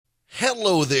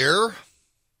Hello there.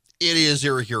 It is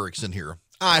Eric Erickson here.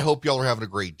 I hope y'all are having a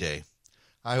great day.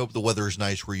 I hope the weather is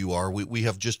nice where you are. We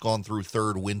have just gone through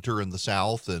third winter in the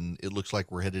South, and it looks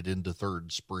like we're headed into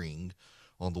third spring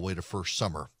on the way to first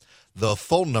summer. The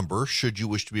phone number, should you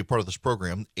wish to be a part of this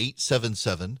program,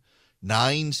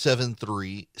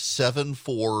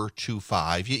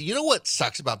 877-973-7425. You know what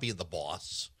sucks about being the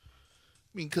boss?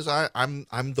 I mean, because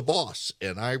I'm the boss,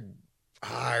 and I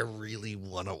really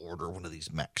want to order one of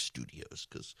these Mac Studios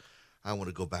because I want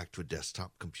to go back to a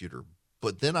desktop computer.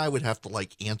 But then I would have to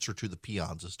answer to the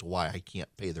peons as to why I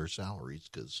can't pay their salaries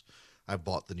because I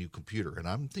bought the new computer. And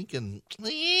I'm thinking,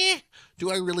 do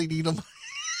I really need them?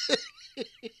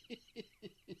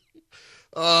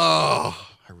 Oh,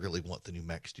 I really want the new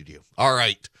Mac Studio. All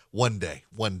right. One day.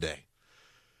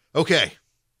 Okay.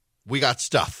 We got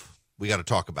stuff we got to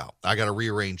talk about. I got to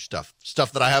rearrange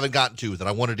stuff that I haven't gotten to that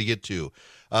I wanted to get to.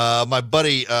 My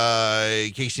buddy,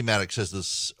 Casey Maddox, says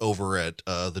this over at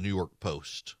the New York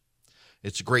Post.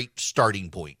 It's a great starting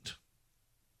point.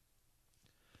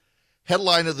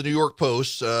 Headline of the New York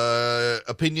Post,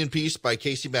 opinion piece by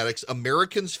Casey Maddox,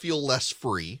 Americans feel less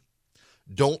free.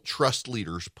 Don't trust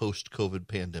leaders post-COVID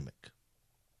pandemic.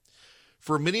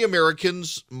 For many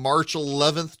Americans, March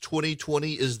 11th,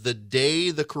 2020 is the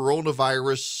day the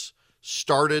coronavirus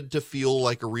started to feel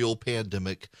like a real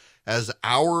pandemic as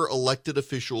our elected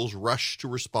officials rushed to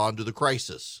respond to the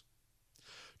crisis.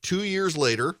 2 years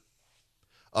later,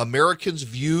 Americans'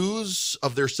 views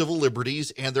of their civil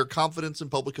liberties and their confidence in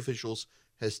public officials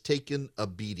has taken a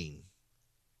beating.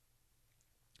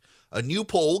 A new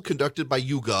poll conducted by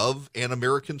YouGov and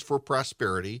Americans for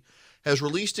Prosperity has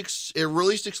released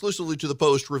exclusively to the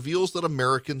Post reveals that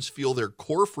Americans feel their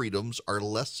core freedoms are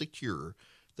less secure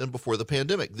than before the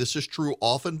pandemic. This is true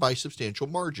often by substantial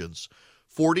margins.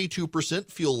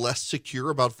 42% feel less secure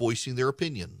about voicing their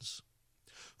opinions.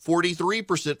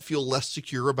 43% feel less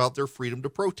secure about their freedom to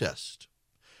protest.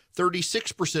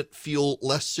 36% feel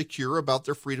less secure about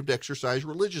their freedom to exercise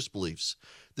religious beliefs.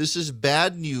 This is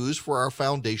bad news for our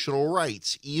foundational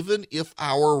rights. Even if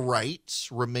our rights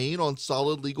remain on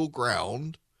solid legal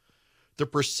ground, the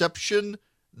perception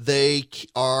they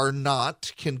are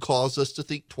not can cause us to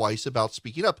think twice about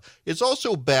speaking up. It's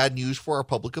also bad news for our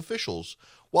public officials.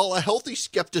 While a healthy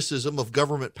skepticism of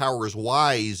government power is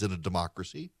wise in a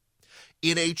democracy,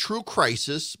 in a true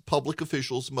crisis, public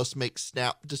officials must make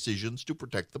snap decisions to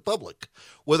protect the public.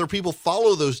 Whether people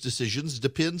follow those decisions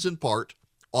depends in part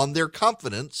on their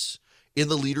confidence in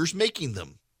the leaders making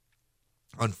them.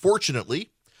 Unfortunately,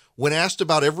 when asked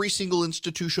about every single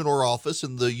institution or office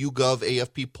in the YouGov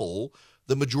AFP poll,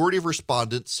 the majority of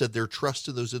respondents said their trust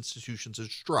in those institutions has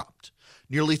dropped.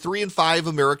 Nearly 3 in 5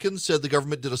 Americans said the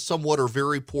government did a somewhat or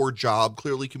very poor job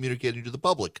clearly communicating to the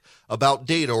public about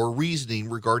data or reasoning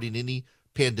regarding any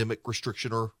pandemic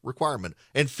restriction or requirement.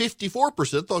 And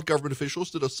 54% thought government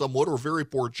officials did a somewhat or very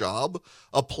poor job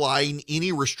applying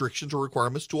any restrictions or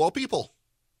requirements to all people.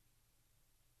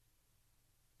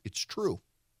 It's true.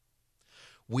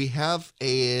 We have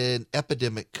an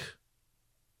epidemic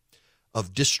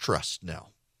of distrust now.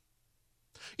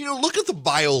 Look at the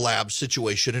biolab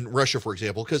situation in Russia, for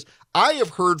example, because I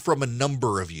have heard from a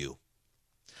number of you.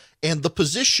 And the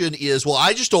position is, well,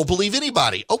 I just don't believe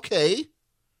anybody. Okay.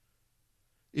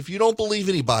 If you don't believe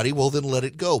anybody, well, then let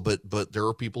it go. But there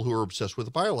are people who are obsessed with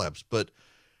the biolabs. But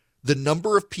the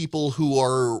number of people who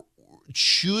are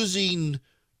choosing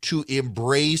to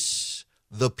embrace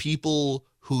the people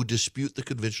who dispute the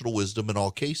conventional wisdom in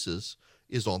all cases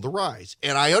is on the rise.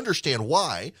 And I understand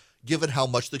why, given how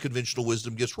much the conventional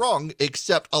wisdom gets wrong,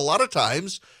 except a lot of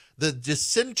times the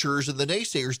dissenters and the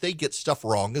naysayers, they get stuff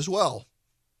wrong as well.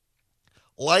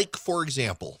 Like, for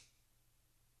example,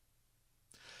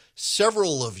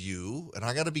 several of you, and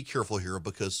I got to be careful here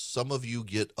because some of you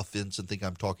get offense and think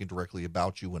I'm talking directly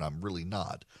about you when I'm really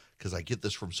not, because I get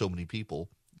this from so many people,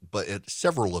 but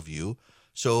several of you,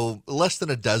 so less than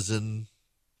a dozen,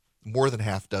 more than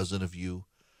half dozen of you,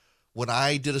 when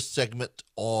I did a segment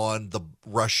on the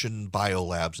Russian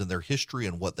biolabs and their history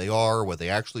and what they are, what they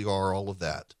actually are, all of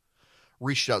that,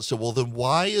 reached out and said, well, then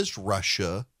why is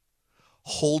Russia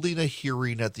holding a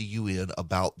hearing at the UN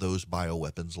about those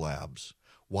bioweapons labs?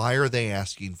 Why are they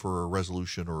asking for a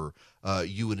resolution or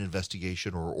UN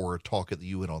investigation or a talk at the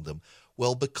UN on them?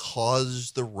 Well,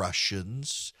 because the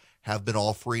Russians have been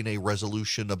offering a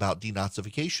resolution about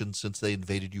denazification since they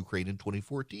invaded Ukraine in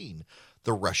 2014.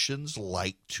 The Russians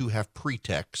like to have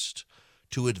pretext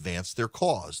to advance their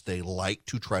cause. They like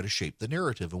to try to shape the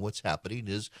narrative. And what's happening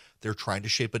is they're trying to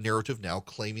shape a narrative now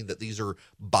claiming that these are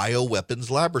bioweapons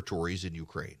laboratories in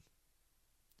Ukraine.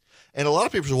 And a lot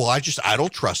of people say, well, I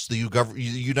don't trust the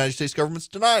United States government's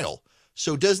denial.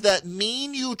 So does that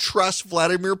mean you trust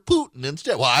Vladimir Putin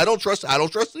instead? Well, I don't trust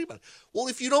anybody. Well,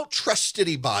 if you don't trust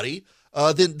anybody,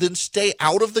 then stay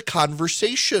out of the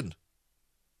conversation.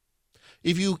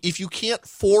 If you can't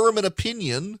form an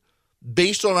opinion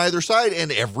based on either side,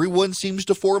 and everyone seems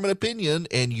to form an opinion,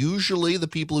 and usually the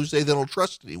people who say they don't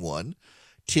trust anyone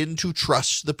tend to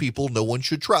trust the people no one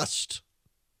should trust.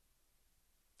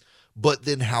 But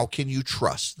then how can you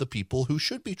trust the people who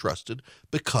should be trusted?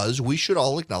 Because we should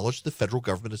all acknowledge the federal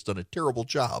government has done a terrible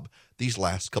job these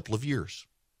last couple of years.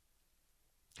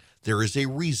 There is a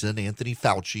reason Anthony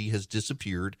Fauci has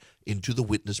disappeared into the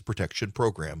witness protection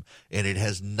program, and it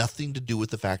has nothing to do with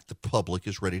the fact the public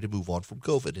is ready to move on from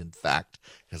COVID. In fact,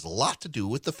 it has a lot to do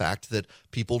with the fact that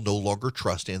people no longer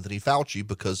trust Anthony Fauci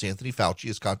because Anthony Fauci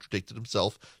has contradicted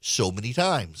himself so many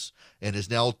times and has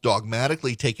now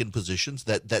dogmatically taken positions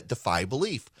that defy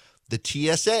belief. The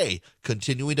TSA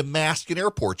continuing to mask in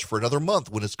airports for another month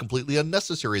when it's completely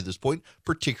unnecessary at this point,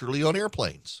 particularly on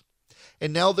airplanes.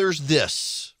 And now there's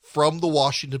this from the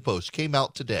Washington Post, came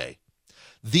out today.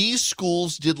 These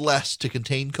schools did less to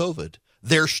contain COVID.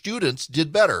 Their students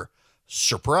did better.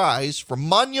 Surprise from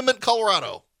Monument,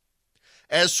 Colorado.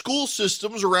 As school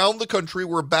systems around the country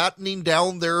were battening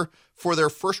down for their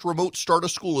first remote start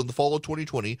of school in the fall of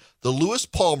 2020, the Lewis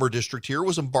Palmer district here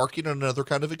was embarking on another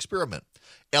kind of experiment.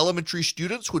 Elementary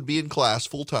students would be in class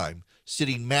full-time,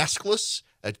 sitting maskless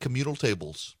at communal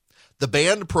tables. The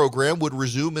band program would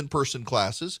resume in-person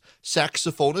classes,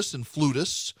 saxophonists and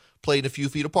flutists playing a few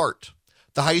feet apart.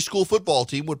 The high school football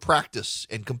team would practice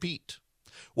and compete.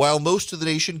 While most of the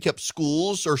nation kept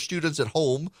schools or students at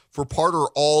home for part or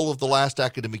all of the last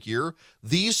academic year,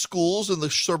 these schools in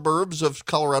the suburbs of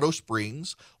Colorado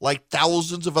Springs, like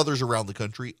thousands of others around the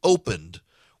country, opened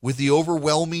with the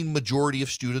overwhelming majority of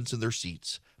students in their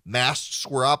seats. Masks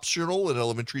were optional in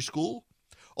elementary school.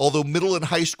 Although middle and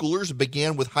high schoolers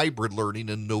began with hybrid learning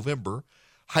in November,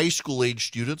 high school-age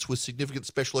students with significant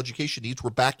special education needs were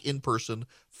back in person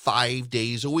 5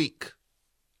 days a week.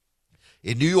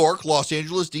 In New York, Los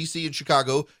Angeles, D.C., and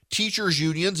Chicago, teachers'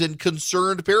 unions and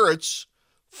concerned parents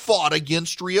fought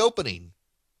against reopening.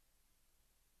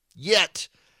 Yet,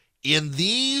 in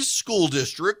these school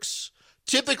districts,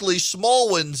 typically small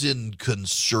ones in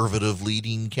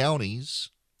conservative-leading counties,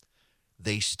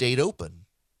 they stayed open.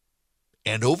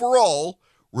 And overall,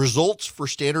 results for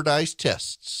standardized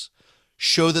tests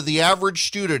show that the average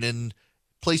student in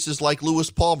places like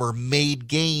Lewis Palmer made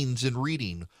gains in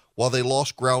reading. While they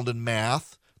lost ground in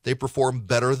math, they performed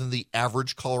better than the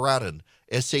average Coloradan.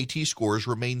 SAT scores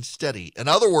remained steady. In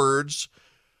other words,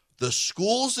 the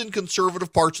schools in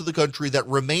conservative parts of the country that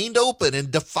remained open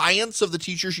in defiance of the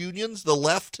teachers' unions, the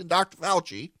left, and Dr.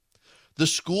 Fauci, the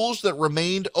schools that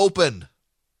remained open,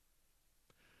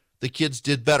 the kids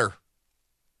did better.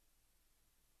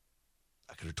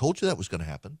 I could have told you that was going to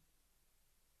happen.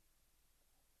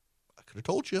 I could have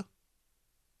told you.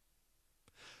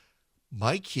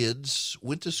 My kids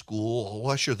went to school.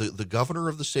 Last year, the governor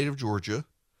of the state of Georgia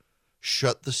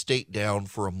shut the state down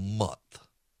for a month,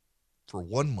 for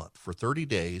 1 month, for 30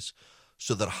 days,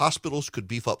 so that hospitals could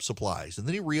beef up supplies. And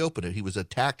then he reopened it. He was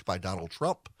attacked by Donald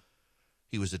Trump.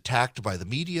 He was attacked by the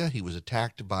media. He was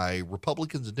attacked by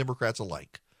Republicans and Democrats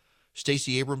alike.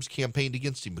 Stacey Abrams campaigned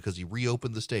against him because he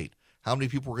reopened the state. How many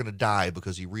people were going to die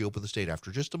because he reopened the state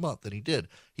after just a month? And he did.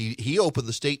 He opened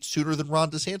the state sooner than Ron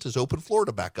DeSantis opened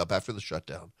Florida back up after the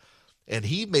shutdown. And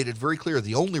he made it very clear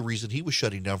the only reason he was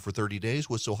shutting down for 30 days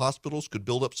was so hospitals could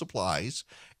build up supplies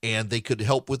and they could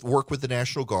work with the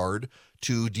National Guard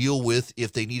to deal with,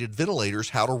 if they needed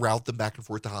ventilators, how to route them back and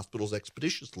forth to hospitals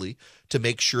expeditiously to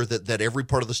make sure that every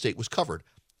part of the state was covered.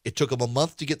 It took him a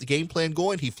month to get the game plan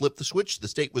going. He flipped the switch. The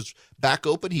state was back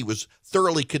open. He was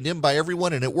thoroughly condemned by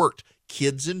everyone, and it worked.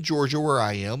 Kids in Georgia, where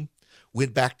I am,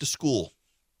 went back to school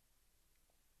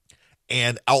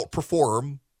and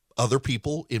outperformed other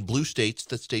people in blue states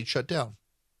that stayed shut down.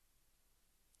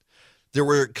 There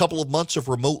were a couple of months of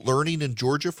remote learning in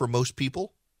Georgia for most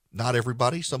people. Not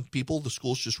everybody. Some people, the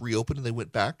schools just reopened and they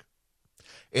went back.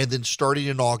 And then starting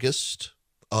in August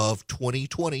of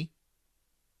 2020,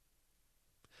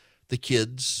 the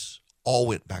kids all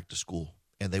went back to school,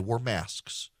 and they wore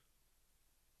masks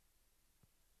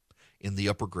in the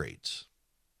upper grades,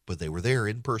 but they were there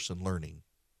in person learning.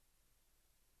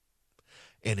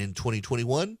 And in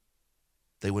 2021,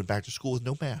 they went back to school with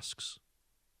no masks,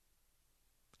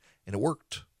 and it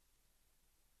worked.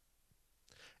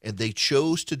 And they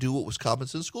chose to do what was common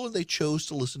sense in school, and they chose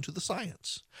to listen to the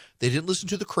science. They didn't listen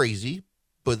to the crazy,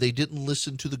 but they didn't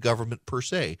listen to the government per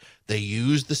se. They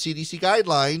used the CDC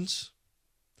guidelines,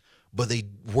 but they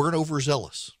weren't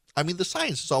overzealous. I mean, the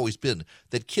science has always been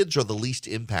that kids are the least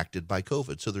impacted by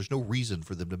COVID, so there's no reason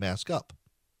for them to mask up.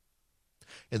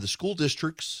 And the school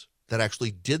districts that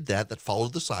actually did that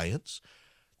followed the science,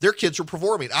 their kids are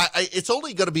performing. It's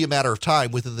only going to be a matter of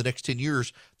time within the next 10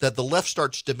 years that the left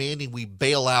starts demanding we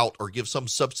bail out or give some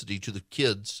subsidy to the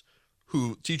kids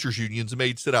who teachers' unions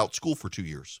made sit out school for 2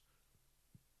 years.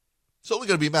 It's only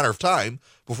going to be a matter of time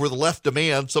before the left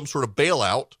demands some sort of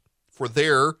bailout for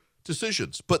their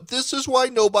decisions. But this is why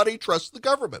nobody trusts the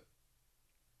government.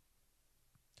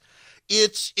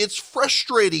 It's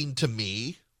frustrating to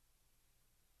me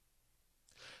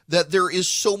that there is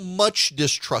so much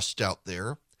distrust out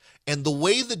there. And the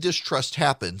way the distrust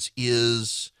happens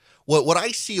is what I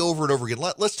see over and over again.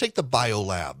 Let's take the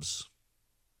biolabs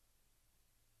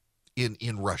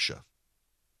in Russia.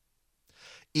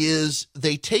 Is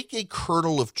they take a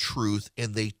kernel of truth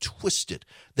and they twist it.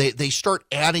 They start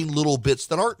adding little bits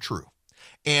that aren't true.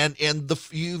 And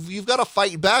you've got to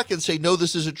fight back and say, no,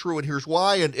 this isn't true, and here's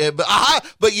why.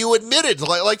 But you admit it.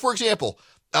 Like for example,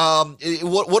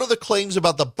 what are the claims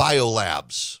about the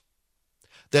biolabs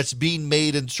that's being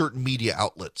made in certain media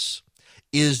outlets?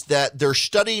 Is that they're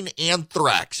studying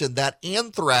anthrax, and that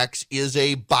anthrax is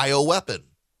a bioweapon.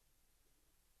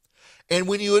 And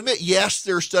when you admit, yes,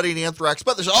 they're studying anthrax,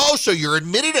 but so you're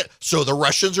admitting it. So the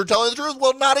Russians are telling the truth?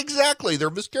 Well, not exactly. They're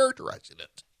mischaracterizing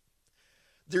it.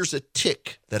 There's a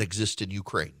tick that exists in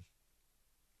Ukraine.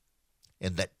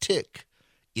 And that tick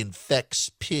infects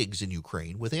pigs in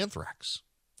Ukraine with anthrax.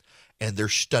 And they're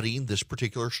studying this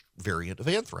particular variant of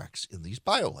anthrax in these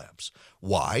biolabs.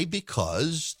 Why?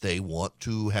 Because they want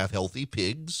to have healthy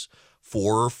pigs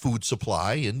for food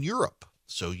supply in Europe.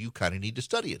 So you kind of need to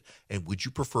study it. And would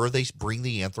you prefer they bring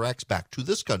the anthrax back to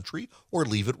this country or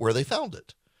leave it where they found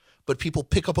it? But people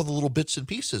pick up on the little bits and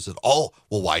pieces and,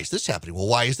 why is this happening? Well,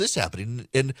 why is this happening?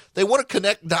 And they want to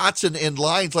connect dots and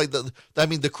lines like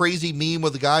the crazy meme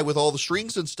of the guy with all the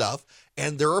strings and stuff.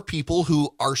 And there are people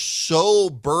who are so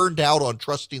burned out on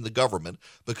trusting the government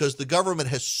because the government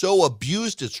has so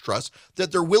abused its trust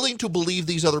that they're willing to believe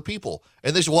these other people.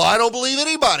 And they say, well, I don't believe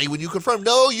anybody. When you confront them,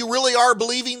 no, you really are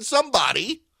believing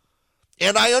somebody.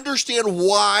 And I understand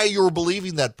why you're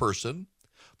believing that person,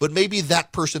 but maybe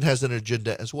that person has an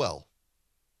agenda as well.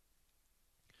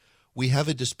 We have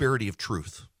a disparity of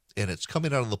truth, and it's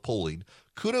coming out of the polling.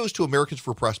 Kudos to Americans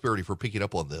for Prosperity for picking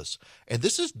up on this. And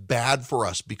this is bad for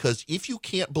us because if you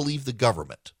can't believe the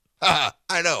government,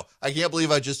 I know, I can't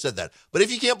believe I just said that. But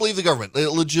if you can't believe the government,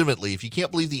 legitimately, if you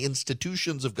can't believe the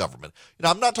institutions of government,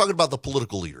 I'm not talking about the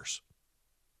political leaders.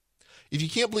 If you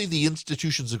can't believe the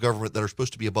institutions of government that are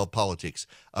supposed to be above politics,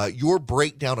 your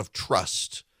breakdown of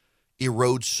trust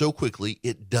erodes so quickly,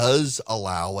 it does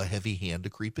allow a heavy hand to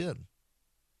creep in.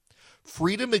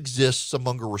 Freedom exists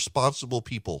among a responsible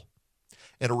people,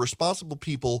 and a responsible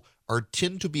people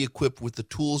tend to be equipped with the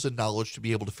tools and knowledge to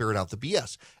be able to ferret out the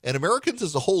BS. And Americans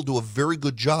as a whole do a very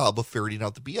good job of ferreting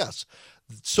out the BS.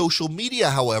 Social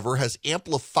media, however, has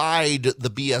amplified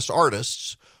the BS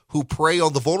artists who prey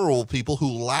on the vulnerable people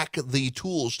who lack the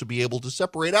tools to be able to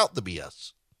separate out the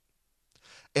BS.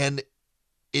 And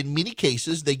in many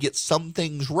cases, they get some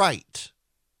things right.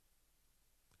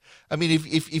 I mean,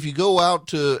 if you go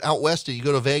out west and you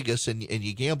go to Vegas and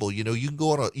you gamble, you can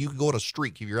go on a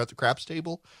streak. If you're at the craps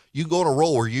table, you can go on a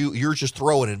roll where you're just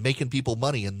throwing and making people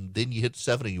money, and then you hit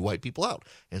 7 and you wipe people out.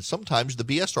 And sometimes the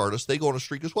BS artists, they go on a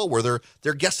streak as well, where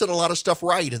they're guessing a lot of stuff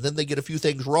right, and then they get a few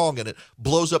things wrong, and it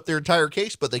blows up their entire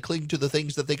case. But they cling to the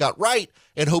things that they got right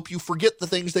and hope you forget the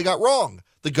things they got wrong.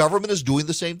 The government is doing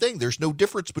the same thing. There's no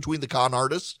difference between the con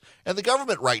artists and the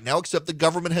government right now, except the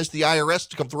government has the IRS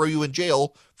to come throw you in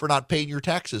jail for not paying your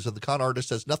taxes, and the con artist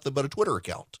has nothing but a Twitter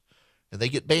account, and they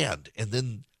get banned. And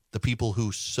then the people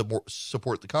who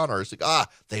support the con artists think,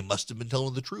 they must have been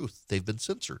telling the truth. They've been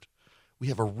censored. We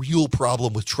have a real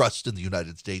problem with trust in the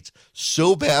United States.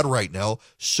 So bad right now.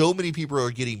 So many people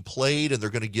are getting played, and they're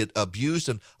going to get abused.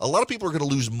 And a lot of people are going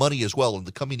to lose money as well in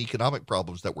the coming economic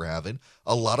problems that we're having.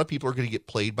 A lot of people are going to get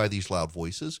played by these loud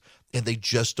voices, and they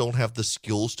just don't have the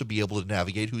skills to be able to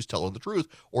navigate who's telling the truth,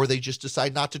 or they just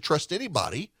decide not to trust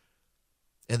anybody,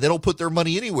 and they don't put their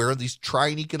money anywhere in these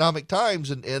trying economic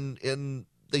times, and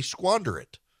they squander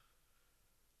it.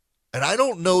 And I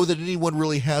don't know that anyone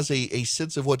really has a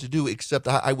sense of what to do, except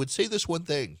I would say this one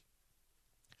thing.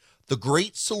 The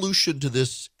great solution to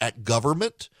this at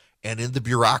government and in the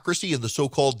bureaucracy and the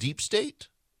so-called deep state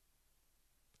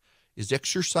is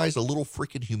exercise a little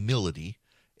freaking humility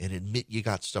and admit you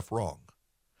got stuff wrong.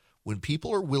 When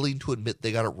people are willing to admit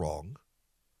they got it wrong,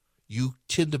 you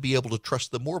tend to be able to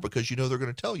trust them more because you know they're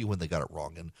going to tell you when they got it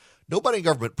wrong. And nobody in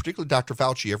government, particularly Dr.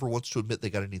 Fauci, ever wants to admit they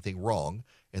got anything wrong.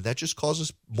 And that just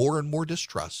causes more and more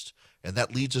distrust. And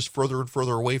that leads us further and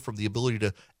further away from the ability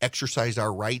to exercise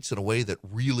our rights in a way that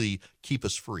really keep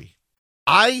us free.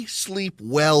 I sleep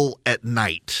well at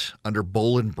night under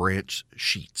Boll and Branch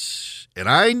sheets. And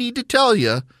I need to tell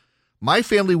you, my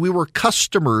family, we were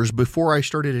customers before I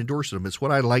started endorsing them. It's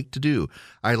what I like to do.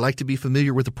 I like to be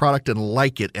familiar with the product and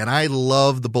like it. And I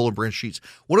love the Boll and Branch sheets.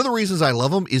 One of the reasons I love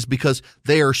them is because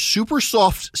they are super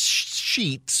soft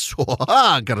sheets.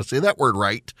 Got to say that word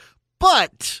right.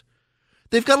 But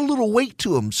they've got a little weight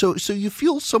to them. So you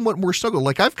feel somewhat more snuggled.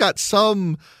 Like I've got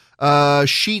some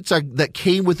sheets that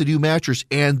came with the new mattress,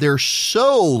 and they're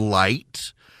so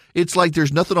light. It's like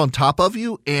there's nothing on top of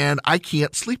you, and I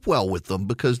can't sleep well with them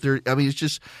because it's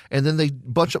just, and then they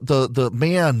bunch up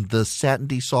the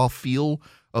satiny soft feel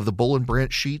of the Boll and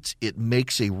Branch sheets. It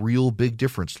makes a real big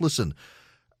difference. Listen,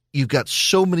 you've got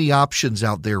so many options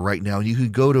out there right now. You can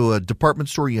go to a department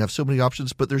store, you have so many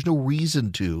options, but there's no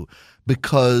reason to,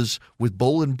 because with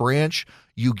Boll and Branch,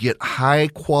 you get high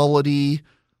quality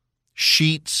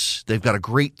sheets. They've got a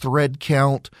great thread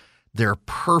count. They're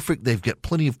perfect. They've got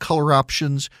plenty of color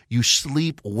options. You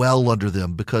sleep well under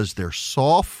them because they're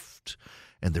soft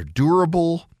and they're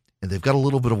durable and they've got a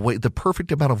little bit of weight, the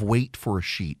perfect amount of weight for a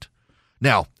sheet.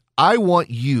 Now, I want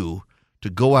you to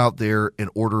go out there and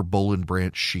order Boll and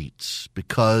Branch sheets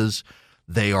because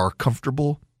they are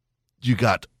comfortable. They're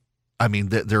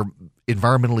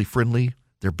environmentally friendly.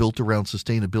 They're built around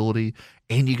sustainability,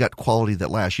 and you got quality that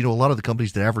lasts. You know, a lot of the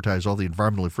companies that advertise all the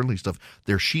environmentally friendly stuff,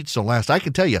 their sheets don't last. I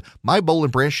can tell you, my Boll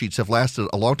and Branch sheets have lasted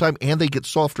a long time, and they get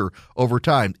softer over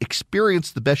time.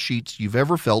 Experience the best sheets you've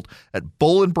ever felt at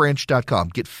bollandbranch.com.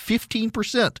 Get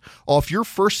 15% off your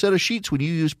first set of sheets when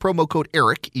you use promo code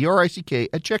ERIC, E-R-I-C-K,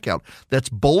 at checkout. That's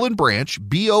Boll and Branch,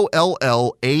 B-O-L-L-A-N-D,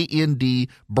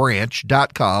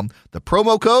 branch.com. The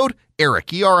promo code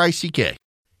ERIC, E-R-I-C-K.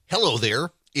 Hello there.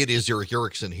 It is Eric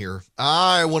Erickson here.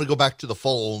 I want to go back to the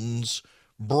phones.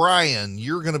 Brian,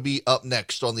 you're going to be up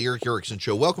next on the Eric Erickson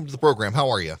Show. Welcome to the program. How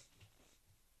are you?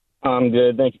 I'm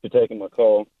good. Thank you for taking my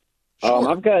call.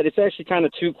 Sure. It's actually kind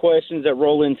of two questions that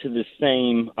roll into the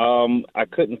same. I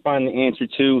couldn't find the answer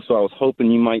to, so I was hoping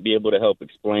you might be able to help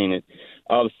explain it.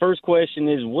 The first question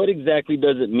is, what exactly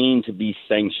does it mean to be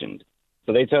sanctioned?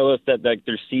 So they tell us that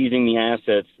they're seizing the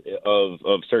assets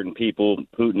of certain people,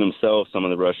 Putin himself, some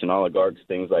of the Russian oligarchs,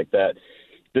 things like that.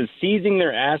 Does seizing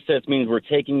their assets mean we're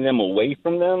taking them away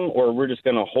from them, or we're just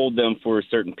going to hold them for a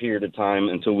certain period of time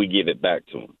until we give it back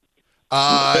to them?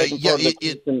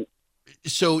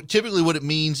 So typically what it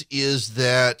means is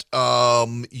that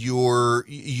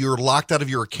you're locked out of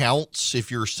your accounts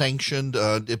if you're sanctioned.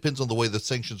 It depends on the way the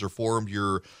sanctions are formed.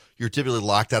 You're typically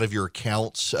locked out of your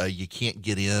accounts. You can't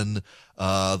get in.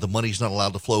 The money's not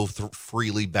allowed to flow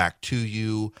freely back to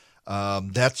you.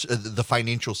 That's the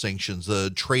financial sanctions.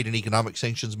 The trade and economic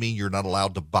sanctions mean you're not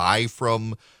allowed to buy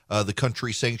from the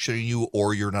country sanctioning you,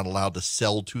 or you're not allowed to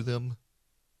sell to them.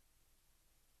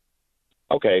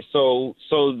 Okay, so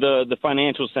the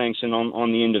financial sanction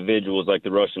on the individuals like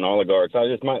the Russian oligarchs.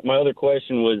 My other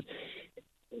question was,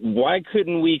 why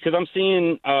couldn't we? Because I'm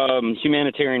seeing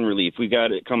humanitarian relief. We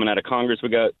got it coming out of Congress. We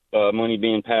got money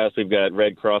being passed. We've got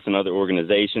Red Cross and other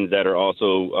organizations that are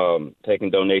also taking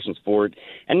donations for it.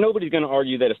 And nobody's going to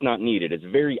argue that it's not needed. It's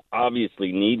very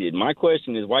obviously needed. My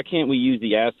question is, why can't we use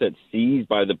the assets seized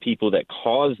by the people that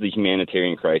caused the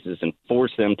humanitarian crisis and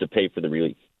force them to pay for the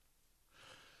relief?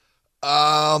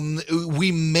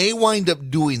 We may wind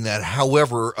up doing that.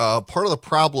 However, part of the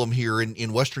problem here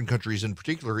in Western countries in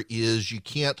particular is you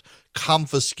can't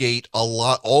confiscate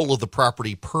all of the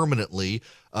property permanently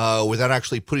without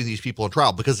actually putting these people on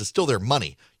trial, because it's still their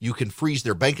money. You can freeze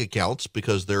their bank accounts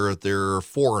because they're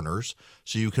foreigners,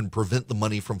 so you can prevent the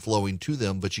money from flowing to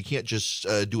them, but you can't just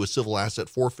do a civil asset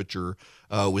forfeiture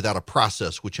without a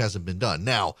process, which hasn't been done.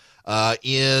 Now,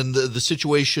 in the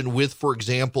situation with, for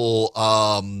example,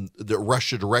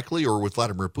 Russia directly or with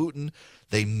Vladimir Putin,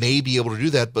 they may be able to do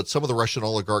that, but some of the Russian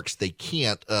oligarchs, they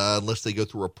can't unless they go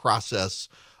through a process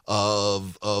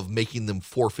of making them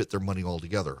forfeit their money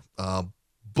altogether.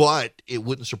 But it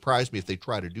wouldn't surprise me if they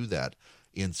try to do that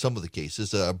in some of the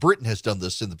cases. Britain has done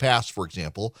this in the past, for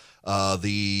example.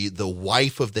 The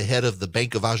wife of the head of the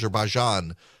Bank of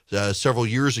Azerbaijan several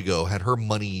years ago had her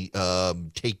money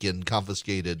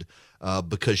confiscated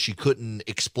because she couldn't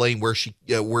explain where she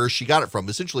got it from.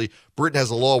 Essentially, Britain has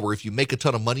a law where if you make a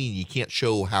ton of money and you can't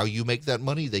show how you make that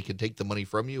money, they can take the money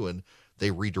from you, and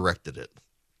they redirected it.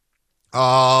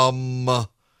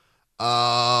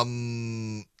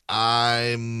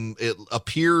 it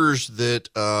appears that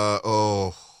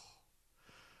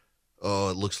it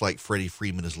looks like Freddie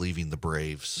Freeman is leaving the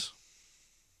Braves.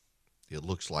 It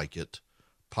looks like it,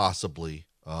 possibly.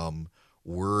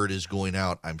 Word is going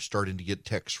out. I'm starting to get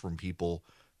texts from people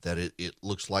that it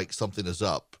looks like something is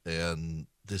up, and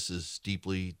this is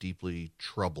deeply, deeply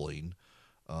troubling.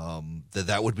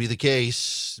 That would be the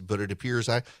case, but it appears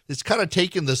it's kind of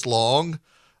taken this long.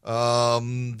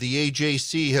 The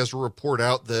AJC has a report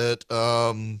out that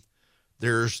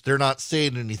they're not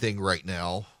saying anything right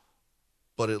now,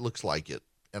 but it looks like it.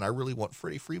 And I really want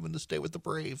Freddie Freeman to stay with the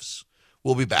Braves.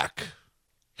 We'll be back.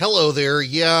 Hello there.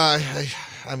 Yeah,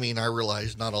 I mean, I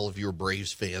realize not all of you are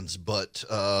Braves fans, but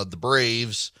the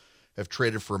Braves have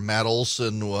traded for Matt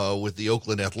Olson with the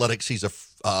Oakland Athletics. He's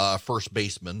a first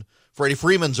baseman. Freddie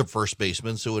Freeman's a first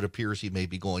baseman, so it appears he may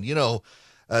be going.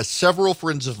 Several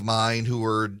friends of mine who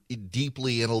are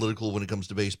deeply analytical when it comes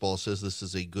to baseball says this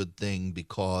is a good thing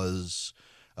because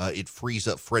it frees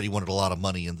up. Freddie wanted a lot of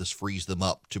money, and this frees them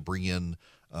up to bring in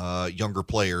younger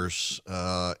players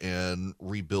and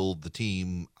rebuild the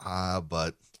team.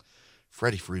 But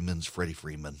Freddie Freeman's Freddie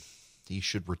Freeman. He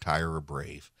should retire a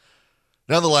Brave.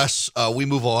 Nonetheless, we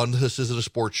move on. This isn't a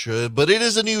sports show, but it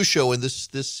is a news show, and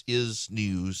this is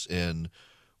news, and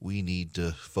we need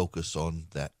to focus on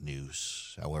that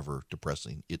news, however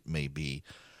depressing it may be.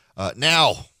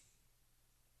 Now,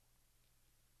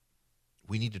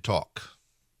 we need to talk.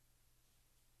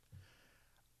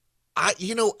 I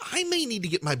may need to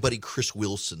get my buddy Chris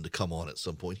Wilson to come on at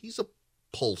some point. He's a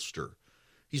pollster.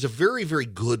 He's a very, very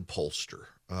good pollster.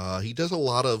 He does a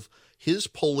lot of, his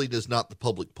polling is not the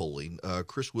public polling.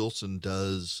 Chris Wilson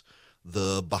does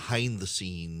the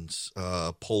behind-the-scenes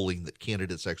polling that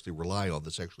candidates actually rely on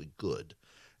that's actually good.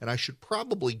 And I should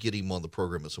probably get him on the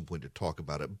program at some point to talk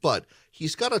about it. But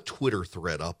he's got a Twitter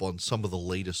thread up on some of the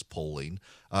latest polling.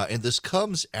 And this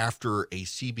comes after a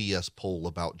CBS poll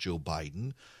about Joe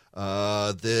Biden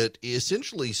that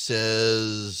essentially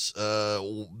says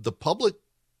the public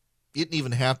isn't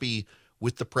even happy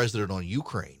with the president on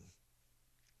Ukraine.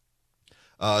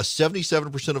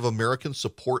 77% of Americans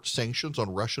support sanctions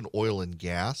on Russian oil and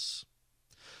gas.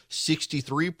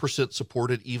 63% support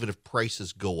it even if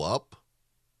prices go up.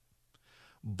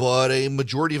 But a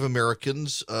majority of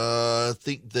Americans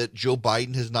think that Joe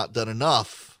Biden has not done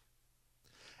enough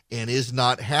and is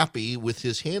not happy with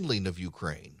his handling of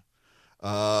Ukraine.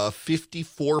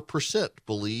 54%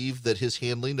 believe that his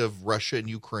handling of Russia and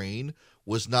Ukraine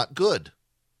was not good.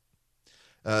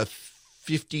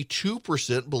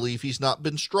 52% believe he's not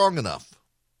been strong enough.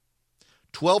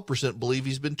 12% believe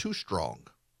he's been too strong.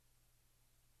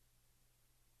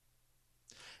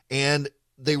 And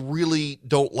they really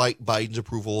don't like Biden's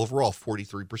approval overall,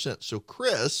 43%. So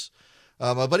Chris,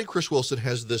 my buddy Chris Wilson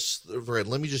has this thread.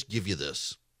 Let me just give you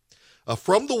this.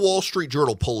 From the Wall Street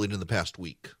Journal polling in the past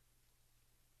week,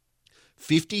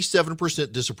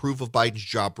 57% disapprove of Biden's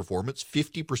job performance.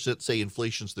 50% say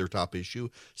inflation's their top issue.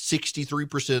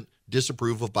 63%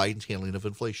 disapprove of Biden's handling of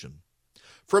inflation.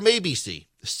 From ABC,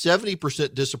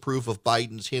 70% disapprove of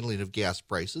Biden's handling of gas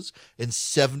prices and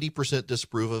 70%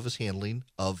 disapprove of his handling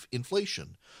of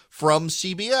inflation. From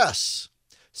CBS,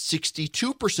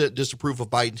 62% disapprove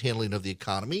of Biden's handling of the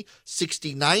economy.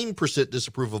 69%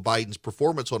 disapprove of Biden's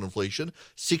performance on inflation.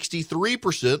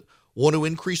 63% want to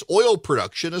increase oil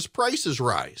production as prices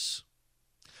rise.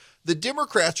 The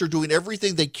Democrats are doing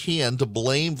everything they can to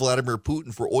blame Vladimir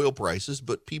Putin for oil prices,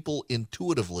 but people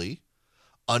intuitively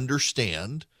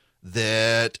understand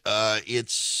that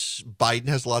Biden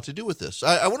has a lot to do with this.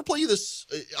 I want to play you this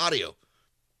audio.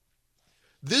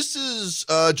 This is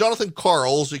Jonathan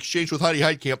Karl's exchange with Heidi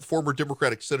Heitkamp, former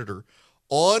Democratic senator,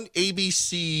 on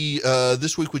ABC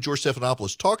this week with George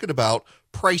Stephanopoulos, talking about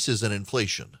prices and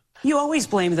inflation. You always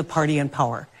blame the party in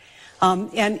power. The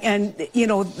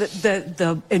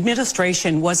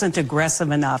administration wasn't aggressive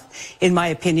enough, in my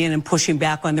opinion, in pushing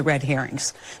back on the red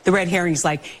herrings. The red herrings,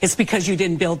 like, it's because you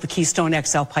didn't build the Keystone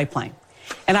XL pipeline.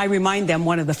 And I remind them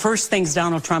one of the first things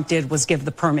Donald Trump did was give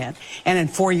the permit. And in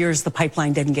 4 years, the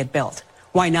pipeline didn't get built.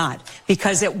 Why not?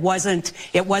 Because it wasn't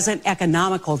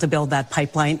economical to build that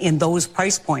pipeline in those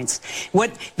price points.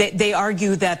 They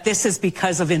argue that this is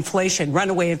because of inflation,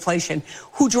 runaway inflation.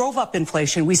 Who drove up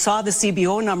inflation? We saw the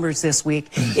CBO numbers this week.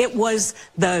 It was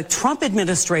the Trump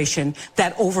administration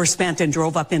that overspent and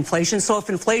drove up inflation. So if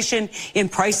inflation in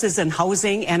prices and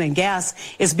housing and in gas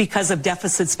is because of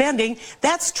deficit spending,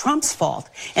 that's Trump's fault.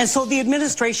 And so the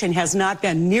administration has not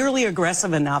been nearly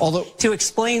aggressive enough to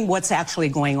explain what's actually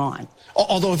going on.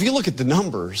 Although if you look at the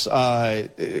numbers,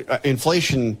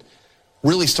 inflation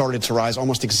really started to rise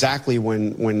almost exactly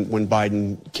when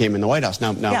Biden came in the White House. Now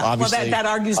obviously, well, that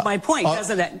argues my point,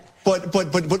 doesn't it? But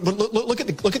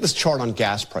look at this chart on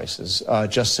gas prices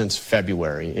just since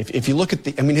February. If you look at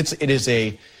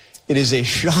it is a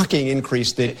shocking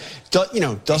increase that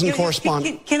doesn't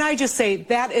correspond. Can I just say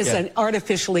that is an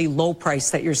artificially low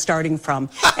price that you're starting from,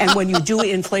 and when you do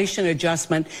inflation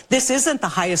adjustment, this isn't the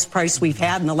highest price we've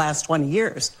had in the last 20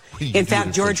 years. In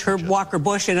fact, George Herb Walker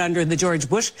Bush and under the George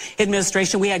Bush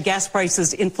administration, we had gas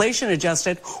prices inflation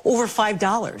adjusted over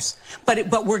 $5.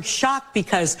 But we're shocked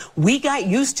because we got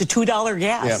used to $2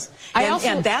 gas. Yeah.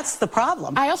 And that's the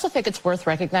problem. I also think it's worth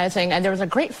recognizing, and there was a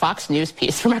great Fox News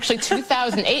piece from actually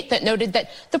 2008 that noted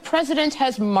that the president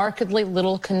has markedly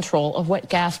little control of what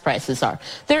gas prices are.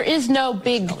 There is no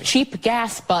big cheap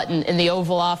gas button in the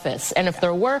Oval Office, and if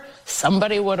there were,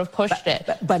 somebody would have pushed it.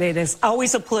 But it is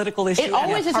always a political issue. It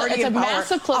always is. It's a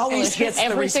massive political issue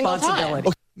every single time.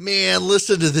 Man,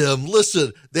 listen to them.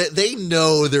 Listen, they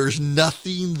know there's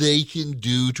nothing they can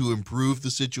do to improve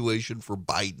the situation for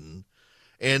Biden.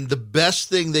 And the best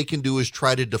thing they can do is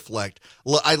try to deflect.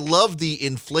 I love the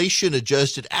inflation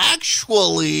adjusted.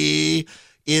 Actually,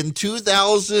 in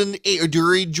 2008, or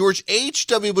during George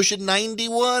H.W. Bush in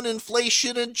 91,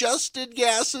 inflation adjusted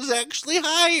gas is actually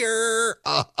higher.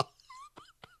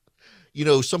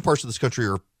 Some parts of this country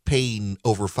are paying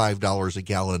over $5 a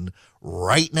gallon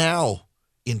right now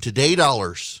in today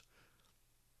dollars.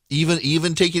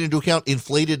 Even taking into account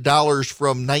inflated dollars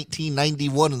from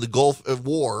 1991 in the Gulf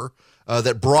War,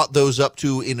 that brought those up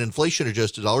to in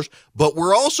inflation-adjusted dollars. But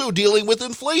we're also dealing with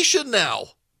inflation now.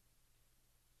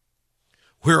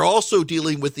 We're also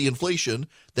dealing with the inflation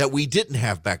that we didn't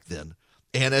have back then.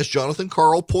 And as Jonathan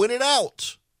Karl pointed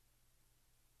out,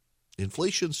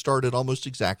 inflation started almost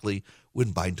exactly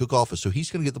when Biden took office. So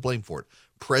he's going to get the blame for it.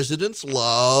 Presidents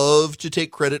love to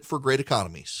take credit for great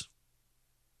economies.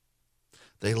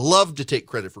 They love to take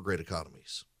credit for great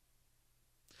economies.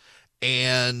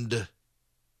 And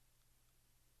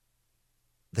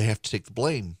they have to take the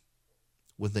blame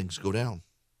when things go down.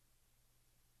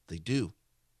 They do.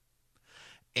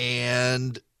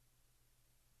 And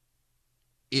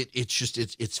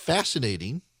it's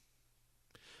fascinating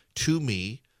to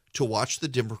me to watch the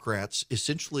Democrats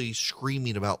essentially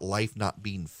screaming about life not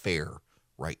being fair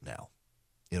right now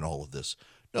in all of this.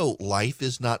 No, life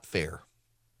is not fair.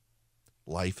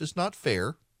 Life is not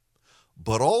fair,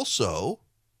 but also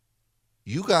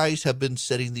you guys have been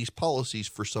setting these policies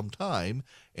for some time,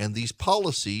 and these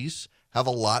policies have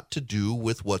a lot to do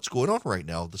with what's going on right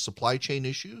now. The supply chain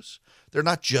issues, they're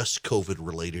not just COVID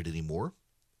related anymore.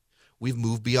 We've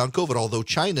moved beyond COVID, although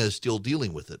China is still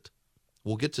dealing with it.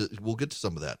 We'll get to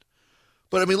some of that.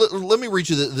 But I mean, let me read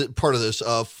you the part of this.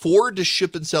 Ford to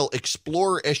ship and sell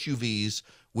Explorer SUVs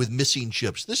with missing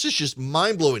chips. This is just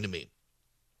mind-blowing to me.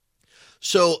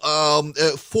 So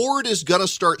Ford is going to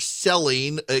start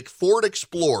selling Ford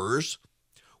Explorers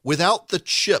without the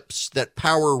chips that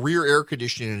power rear air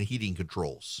conditioning and heating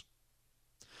controls.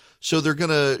 So they're going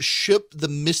to ship the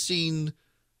missing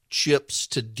chips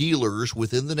to dealers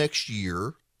within the next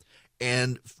year,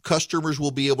 and customers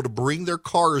will be able to bring their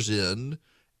cars in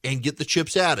and get the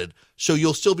chips added. So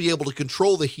you'll still be able to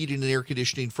control the heating and air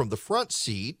conditioning from the front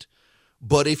seat.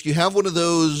 But if you have one of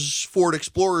those Ford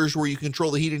Explorers where you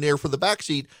control the heat and air from the back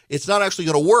seat, it's not actually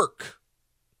going to work.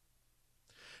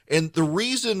 And the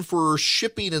reason for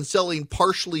shipping and selling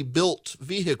partially built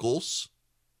vehicles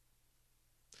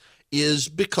is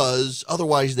because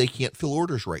otherwise they can't fill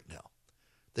orders right now.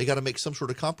 They got to make some sort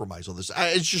of compromise on this.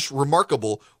 It's just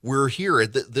remarkable. We're here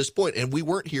at this point, and we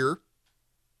weren't here.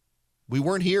 We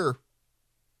weren't here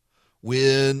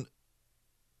when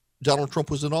Donald Trump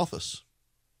was in office.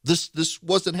 This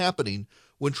wasn't happening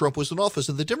when Trump was in office.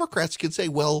 And the Democrats can say,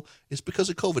 well, it's because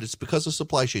of COVID. It's because of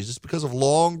supply chains. It's because of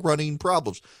long-running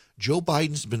problems. Joe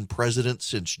Biden's been president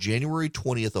since January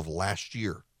 20th of last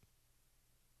year.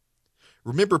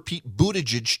 Remember, Pete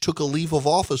Buttigieg took a leave of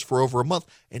office for over a month,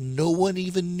 and no one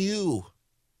even knew.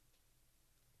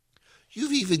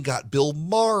 You've even got Bill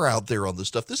Maher out there on this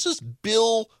stuff. This is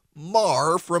Bill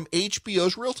Maher from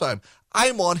HBO's Real Time.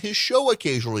 I'm on his show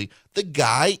occasionally. The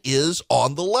guy is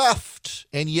on the left,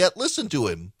 and yet listen to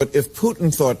him. But if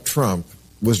Putin thought Trump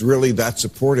was really that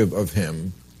supportive of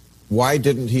him, why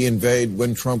didn't he invade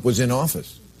when Trump was in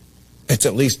office? It's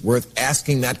at least worth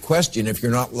asking that question if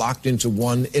you're not locked into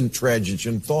one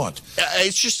intransigent thought.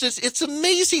 It's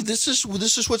amazing. This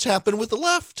is what's happened with the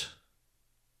left.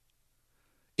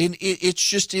 And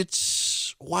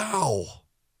it's wow.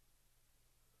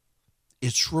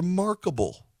 It's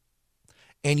remarkable.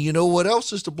 And you know what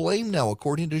else is to blame now,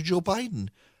 according to Joe Biden?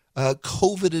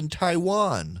 COVID in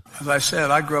Taiwan. As I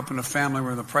said, I grew up in a family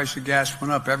where the price of gas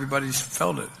went up. Everybody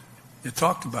felt it. You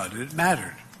talked about it. It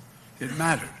mattered. It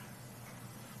mattered.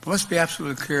 But let's be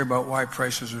absolutely clear about why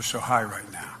prices are so high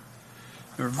right now.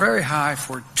 They're very high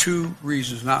for two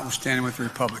reasons, notwithstanding what the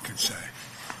Republicans say.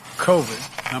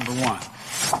 COVID, number one.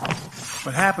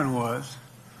 What happened was,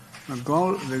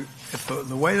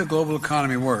 the way the global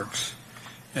economy works,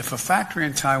 if a factory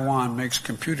in Taiwan makes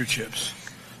computer chips,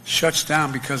 shuts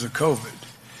down because of COVID,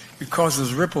 it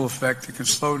causes a ripple effect that can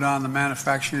slow down the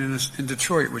manufacturing in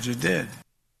Detroit, which it did.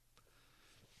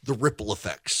 The ripple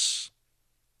effects.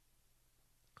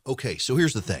 Okay, so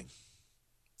here's the thing.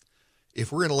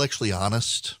 If we're intellectually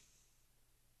honest,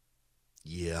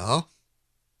 yeah,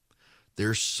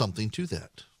 there's something to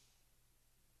that.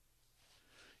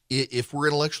 If we're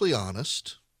intellectually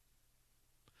honest,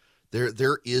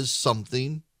 there is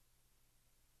something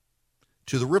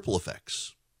to the ripple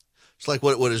effects. It's like,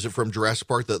 what is it from Jurassic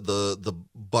Park? The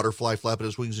butterfly flapping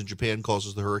its wings in Japan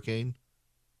causes the hurricane?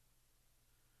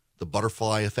 The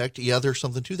butterfly effect? Yeah, there's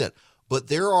something to that. But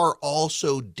there are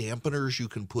also dampeners you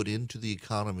can put into the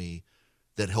economy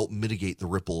that help mitigate the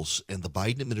ripples. And the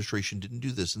Biden administration didn't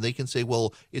do this. And they can say,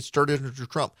 well, it started under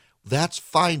Trump. That's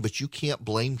fine, but you can't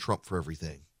blame Trump for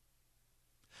everything.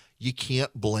 You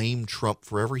can't blame Trump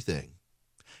for everything.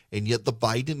 And yet the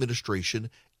Biden administration,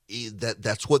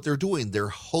 that's what they're doing. They're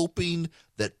hoping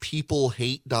that people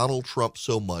hate Donald Trump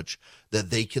so much that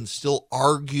they can still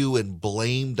argue and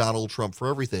blame Donald Trump for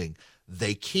everything.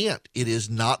 They can't. It is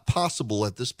not possible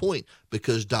at this point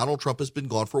because Donald Trump has been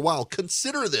gone for a while.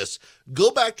 Consider this.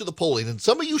 Go back to the polling. And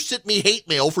some of you sent me hate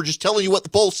mail for just telling you what the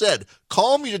poll said.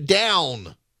 Calm you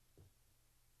down.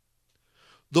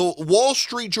 The Wall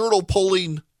Street Journal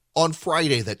polling on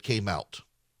Friday that came out.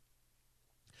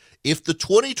 If the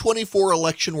 2024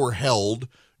 election were held,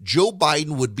 Joe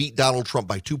Biden would beat Donald Trump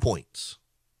by 2 points.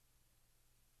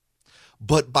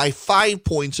 But by 5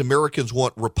 points, Americans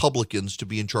want Republicans to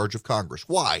be in charge of Congress.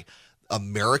 Why?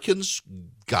 Americans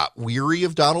got weary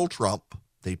of Donald Trump.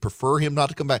 They prefer him not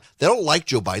to come back. They don't like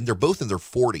Joe Biden. They're both in their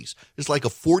 40s. It's like a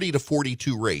 40 to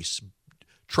 42 race.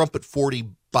 Trump at 40,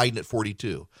 Biden at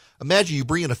 42. Imagine you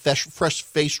bring in a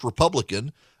fresh-faced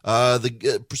Republican.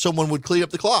 Someone would clean up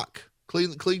the clock.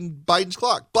 Clean Biden's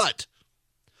clock. But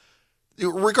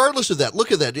regardless of that,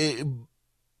 look at that.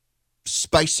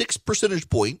 By 6 percentage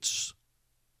points,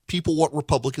 people want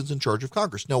Republicans in charge of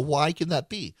Congress. Now, why can that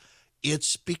be?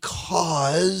 It's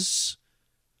because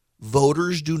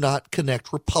voters do not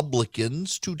connect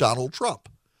Republicans to Donald Trump.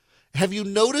 Have you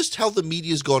noticed how the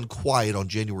media has gone quiet on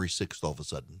January 6th all of a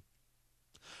sudden?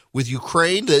 With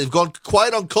Ukraine, they've gone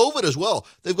quiet on COVID as well.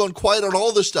 They've gone quiet on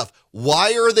all this stuff.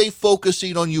 Why are they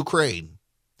focusing on Ukraine?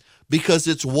 Because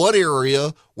it's one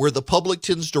area where the public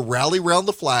tends to rally around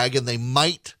the flag and they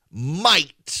might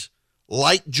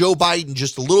like Joe Biden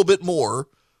just a little bit more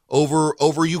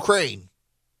over Ukraine.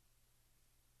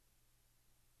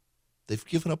 They've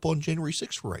given up on January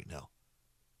 6th for right now.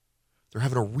 They're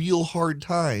having a real hard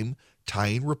time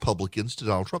tying Republicans to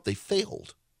Donald Trump. They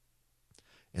failed.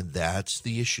 And that's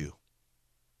the issue.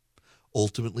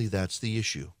 Ultimately, that's the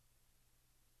issue.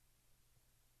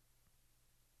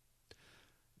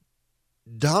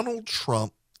 Donald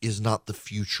Trump is not the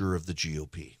future of the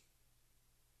GOP.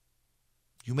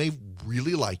 You may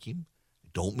really like him. I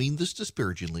don't mean this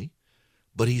disparagingly,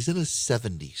 but he's in his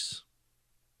 70s.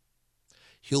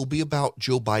 He'll be about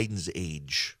Joe Biden's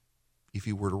age if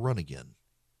he were to run again.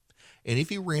 And if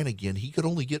he ran again, he could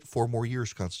only get 4 more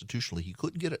years constitutionally. He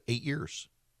couldn't get 8 years.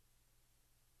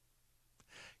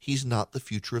 He's not the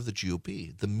future of the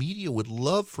GOP. The media would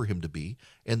love for him to be,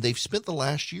 and they've spent the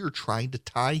last year trying to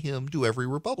tie him to every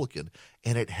Republican,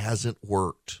 and it hasn't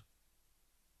worked.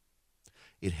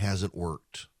 It hasn't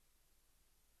worked.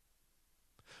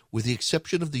 With the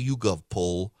exception of the YouGov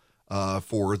poll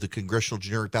for the congressional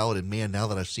generic ballot, and man, now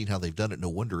that I've seen how they've done it, no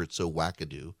wonder it's so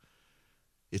wackadoo.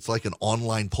 It's like an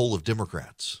online poll of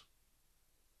Democrats.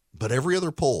 But every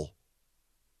other poll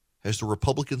has the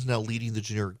Republicans now leading the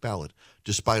generic ballot,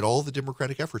 despite all the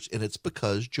Democratic efforts. And it's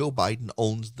because Joe Biden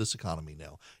owns this economy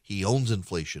now. He owns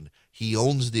inflation. He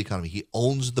owns the economy. He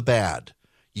owns the bad.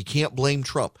 You can't blame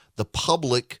Trump. The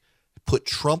public put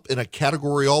Trump in a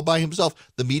category all by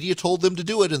himself. The media told them to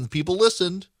do it, and people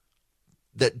listened,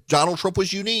 that Donald Trump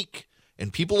was unique.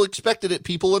 And people expected it.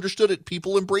 People understood it.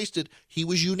 People embraced it. He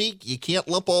was unique. You can't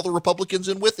lump all the Republicans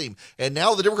in with him. And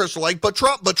now the Democrats are like, but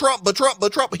Trump.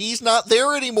 He's not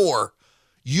there anymore.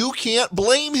 You can't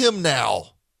blame him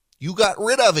now. You got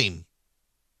rid of him.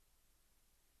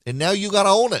 And now you got to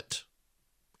own it.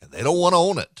 And they don't want to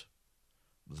own it.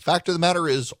 The fact of the matter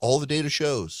is, all the data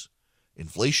shows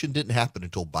Inflation didn't happen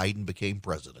until Biden became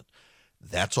president.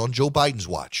 That's on Joe Biden's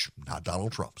watch, not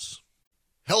Donald Trump's.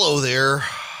 Hello there.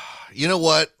 You know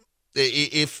what?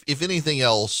 If anything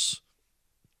else,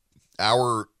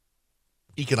 our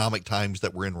economic times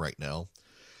that we're in right now,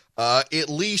 at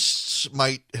least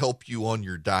might help you on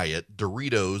your diet.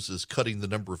 Doritos is cutting the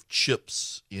number of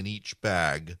chips in each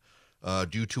bag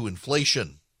due to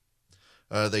inflation.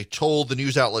 They told the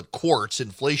news outlet Quartz,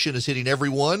 inflation is hitting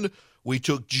everyone. We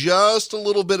took just a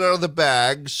little bit out of the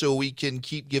bag so we can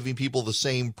keep giving people the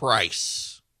same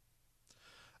price.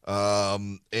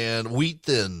 And Wheat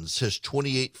Thins has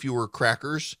 28 fewer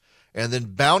crackers. And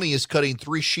then Bounty is cutting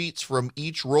 3 sheets from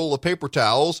each roll of paper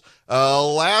towels.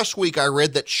 Last week I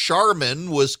read that Charmin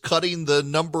was cutting the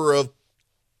number of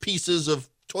pieces of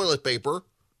toilet paper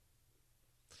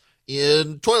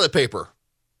in toilet paper.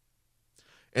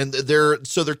 And they're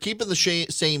keeping the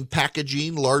same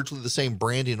packaging, largely the same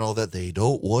branding and all that. They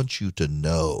don't want you to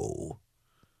know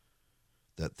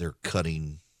that they're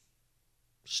cutting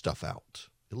stuff out.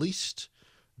 At least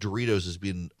Doritos has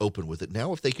been open with it.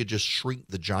 Now, if they could just shrink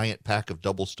the giant pack of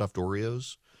double stuffed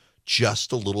Oreos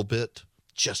just a little bit,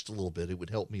 it would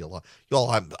help me a lot.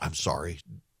 Y'all, I'm sorry.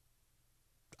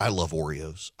 I love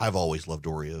Oreos. I've always loved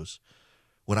Oreos.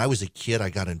 When I was a kid, I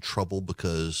got in trouble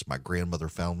because my grandmother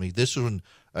found me. This was when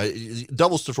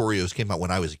double stuffed Oreos came out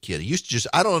when I was a kid. It used to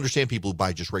I don't understand people who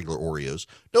buy just regular Oreos.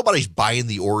 Nobody's buying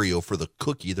the Oreo for the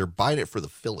cookie. They're buying it for the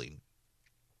filling.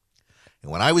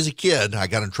 And when I was a kid, I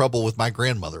got in trouble with my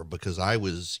grandmother because I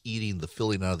was eating the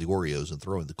filling out of the Oreos and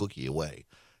throwing the cookie away.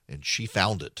 And she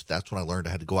found it. That's when I learned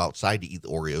I had to go outside to eat the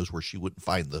Oreos where she wouldn't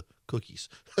find the cookies.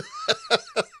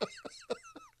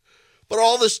 But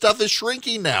all this stuff is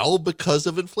shrinking now because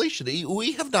of inflation.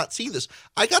 We have not seen this.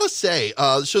 I got to say,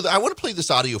 I want to play this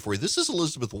audio for you. This is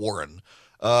Elizabeth Warren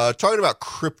talking about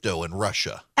crypto in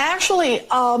Russia. Actually,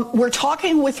 we're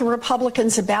talking with the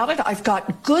Republicans about it. I've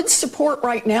got good support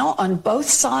right now on both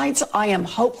sides. I am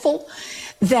hopeful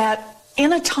that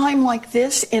in a time like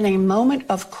this, in a moment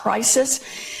of crisis,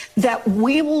 that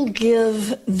we will give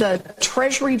the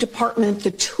Treasury Department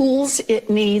the tools it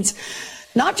needs,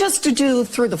 not just to do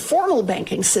through the formal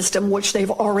banking system, which they've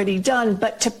already done,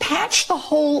 but to patch the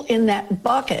hole in that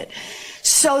bucket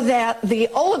so that the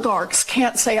oligarchs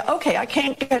can't say, okay, I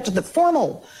can't get to the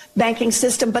formal banking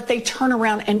system, but they turn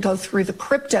around and go through the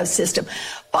crypto system.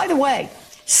 By the way,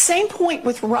 same point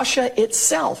with Russia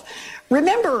itself.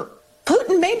 Remember,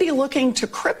 Putin may be looking to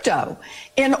crypto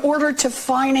in order to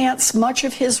finance much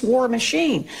of his war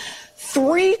machine.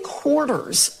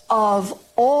 3/4 of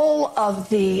all of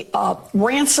the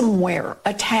ransomware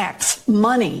attacks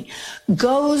money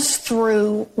goes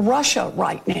through Russia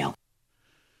right now.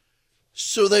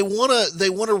 So they want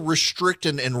to restrict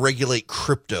and regulate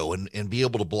crypto and be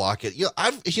able to block it.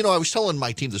 I was telling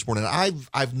my team this morning,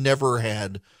 I've never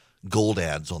had gold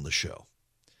ads on the show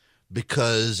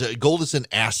because gold is an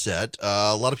asset.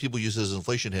 A lot of people use it as an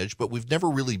inflation hedge, but we've never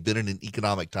really been in an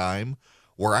economic time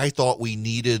where I thought I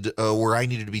needed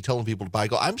to be telling people to buy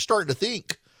gold. I'm starting to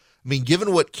think,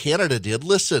 given what Canada did,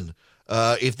 listen,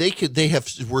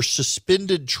 if were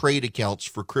suspended trade accounts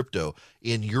for crypto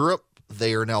in Europe.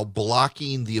 They are now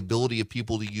blocking the ability of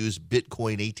people to use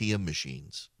Bitcoin ATM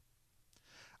machines.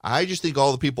 I just think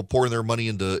all the people pouring their money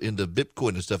into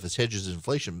Bitcoin and stuff as hedges of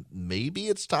inflation, maybe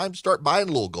it's time to start buying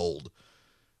a little gold,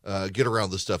 get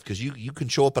around this stuff, because you can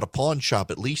show up at a pawn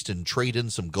shop at least and trade in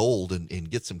some gold and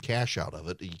get some cash out of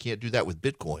it. You can't do that with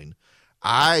Bitcoin.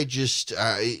 I'm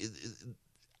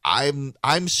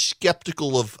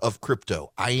skeptical of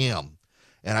crypto. I am.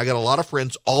 And I got a lot of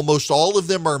friends, almost all of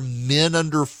them are men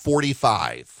under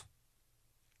 45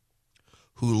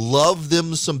 who love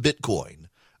them some Bitcoin.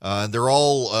 And they're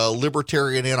all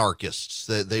libertarian anarchists.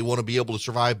 They want to be able to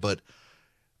survive. But,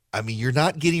 you're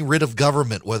not getting rid of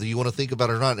government, whether you want to think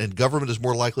about it or not. And government is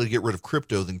more likely to get rid of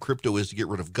crypto than crypto is to get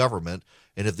rid of government.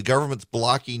 And if the government's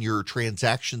blocking your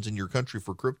transactions in your country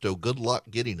for crypto, good luck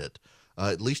getting it.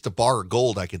 At least a bar of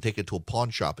gold, I can take it to a pawn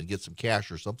shop and get some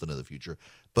cash or something in the future.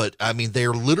 But,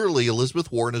 they're literally,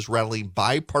 Elizabeth Warren is rattling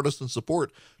bipartisan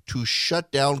support to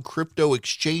shut down crypto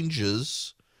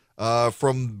exchanges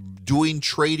from doing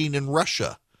trading in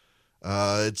Russia.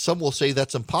 Some will say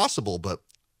that's impossible, but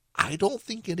I don't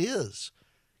think it is,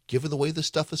 given the way this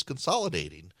stuff is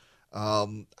consolidating.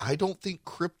 I don't think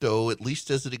crypto, at least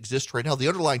as it exists right now, the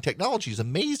underlying technology is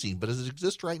amazing, but as it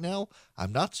exists right now,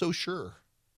 I'm not so sure.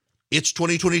 It's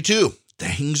 2022.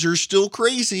 Things are still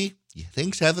crazy.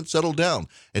 Things haven't settled down.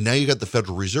 And now you got the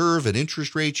Federal Reserve and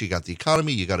interest rates. You got the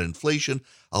economy. You got inflation.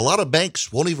 A lot of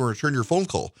banks won't even return your phone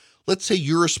call. Let's say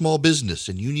you're a small business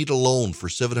and you need a loan for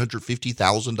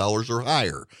 $750,000 or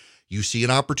higher. You see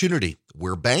an opportunity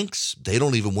where banks, they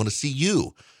don't even want to see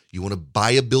you. You want to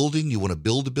buy a building, you want to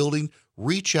build a building,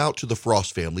 reach out to the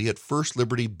Frost family at First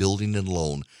Liberty Building and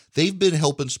Loan. They've been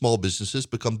helping small businesses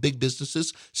become big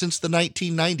businesses since the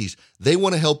 1990s. They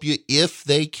want to help you if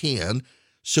they can.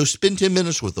 So spend 10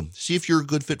 minutes with them. See if you're a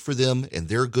good fit for them and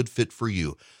they're a good fit for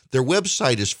you. Their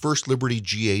website is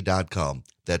firstlibertyga.com.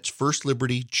 That's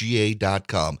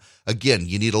firstlibertyga.com. Again,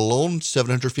 you need a loan,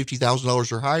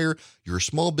 $750,000 or higher. You're a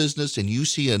small business and you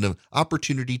see an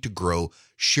opportunity to grow.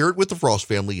 Share it with the Frost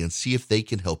family and see if they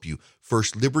can help you.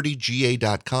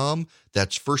 Firstlibertyga.com.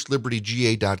 That's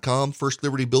firstlibertyga.com. First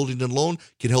Liberty Building and Loan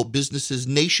can help businesses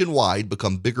nationwide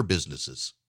become bigger businesses.